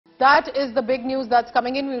that is the big news that's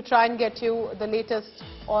coming in. We'll try and get you the latest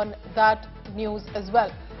on that news as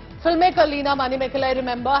well. Filmmaker Leena Manimekalai,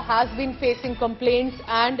 remember, has been facing complaints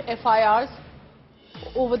and FIRs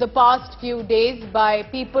over the past few days by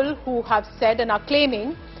people who have said and are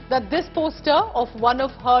claiming that this poster of one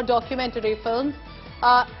of her documentary films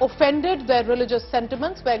offended their religious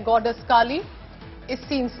sentiments, where goddess Kaali is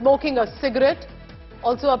seen smoking a cigarette,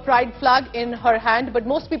 also a pride flag in her hand. But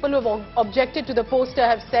most people who have objected to the poster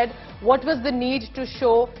have said, what was the need to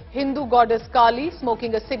show Hindu goddess Kaali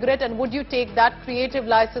smoking a cigarette, and would you take that creative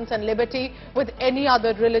license and liberty with any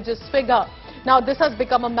other religious figure? Now, this has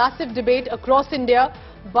become a massive debate across India,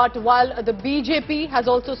 but while the BJP has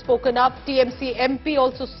also spoken up, TMC MP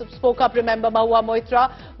also spoke up, remember, Mahua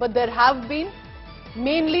Moitra, but there have been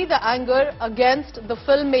mainly the anger against the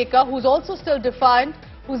filmmaker, who's also still defiant,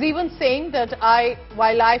 who's even saying that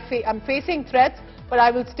while I'm facing threats, but I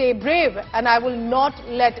will stay brave and I will not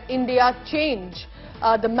let India change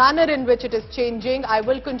the manner in which it is changing. I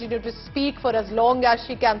will continue to speak for as long as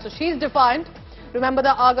she can. So she's defiant. Remember,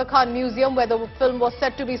 the Aga Khan Museum, where the film was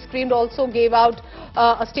set to be screened, also gave out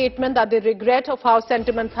a statement that they regret of how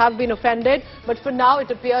sentiments have been offended. But for now,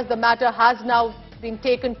 it appears the matter has now been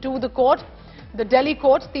taken to the court. The Delhi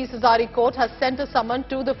court, the Hazari court, has sent a summon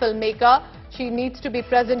to the filmmaker. She needs to be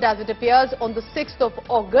present, as it appears, on the 6th of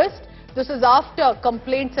August. This is after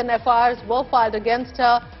complaints and FIRs were filed against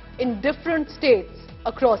her in different states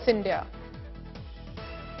across India.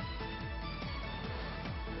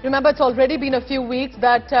 Remember, it's already been a few weeks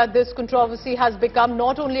that this controversy has become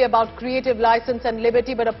not only about creative license and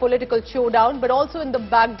liberty, but a political showdown, but also in the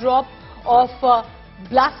backdrop of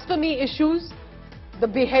blasphemy issues, the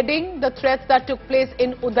beheading, the threats that took place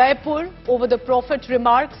in Udaipur over the prophet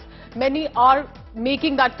remarks. Many are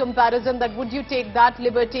making that comparison, that would you take that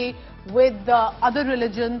liberty with the other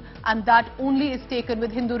religion, and that only is taken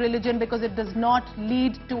with Hindu religion because it does not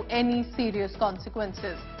lead to any serious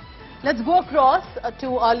consequences. Let's go across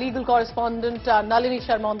to our legal correspondent Nalini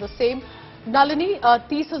Sharma on the same. Nalini,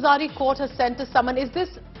 Hazari court has sent a summon. Is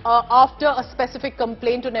this after a specific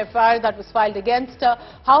complaint on FIR that was filed against her?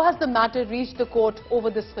 How has the matter reached the court over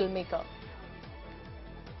this filmmaker?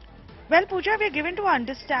 Well, Pooja, we are given to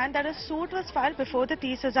understand that a suit was filed before the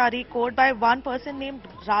Hazari court by one person named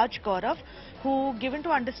Raj Gaurav, who, given to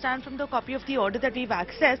understand from the copy of the order that we've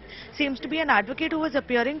accessed, seems to be an advocate who was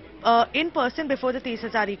appearing in person before the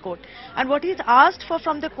Hazari court. And what he's asked for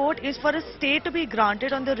from the court is for a stay to be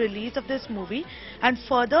granted on the release of this movie, and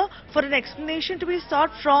further for an explanation to be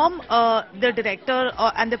sought from the director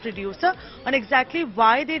and the producer on exactly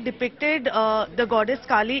why they depicted the goddess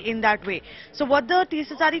Kaali in that way. So what the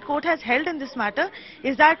Hazari court has held in this matter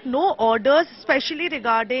is that no orders, especially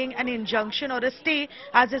regarding an injunction or a stay,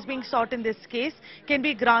 as is being sought in this case, can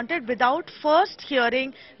be granted without first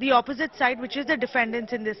hearing the opposite side, which is the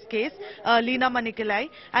defendants in this case, Leena Manimekalai,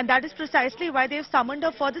 and that is precisely why they have summoned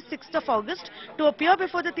her for the 6th of August to appear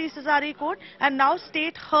before the Hazari court and now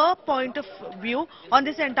state her point of view on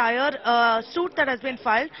this entire suit that has been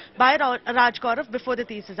filed by Raj Gaurav before the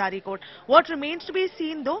Hazari court. What remains to be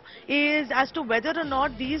seen, though, is as to whether or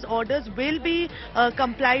not these orders will be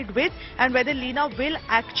complied with, and whether Leena will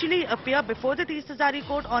actually appear before the Hazari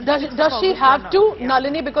court on the 6th of August. She have to, yeah.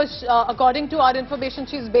 Nalini, because according to our information,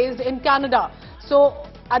 she's based in Canada. So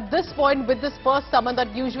at this point, with this first summon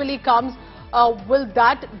that usually comes, will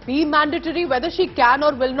that be mandatory? Whether she can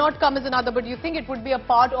or will not come is another, but do you think it would be a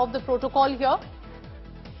part of the protocol here?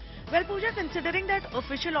 Well, Pooja, considering that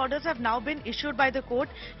official orders have now been issued by the court,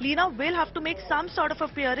 Leena will have to make some sort of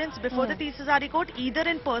appearance before the Hazari court, either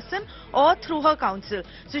in person or through her counsel.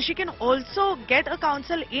 So she can also get a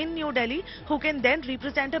counsel in New Delhi who can then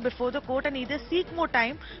represent her before the court and either seek more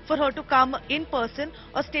time for her to come in person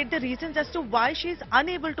or state the reasons as to why she is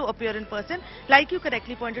unable to appear in person, like you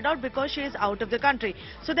correctly pointed out, because she is out of the country.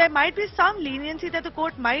 So there might be some leniency that the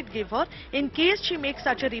court might give her in case she makes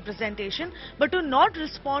such a representation, but to not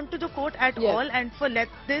respond to the court at all and for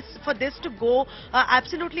this to go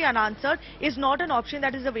absolutely unanswered is not an option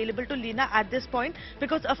that is available to Leena at this point,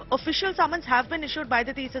 because official summons have been issued by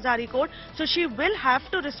the Hazari court, so she will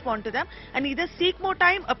have to respond to them and either seek more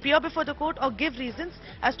time, appear before the court, or give reasons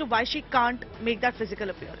as to why she can't make that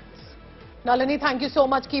physical appearance. Nalini, thank you so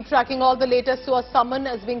much. Keep tracking all the latest. So a summon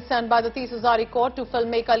is being sent by the Hazari court to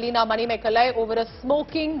filmmaker Leena Manimekalai over a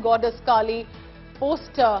smoking goddess Kaali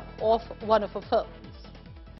poster of one of her films.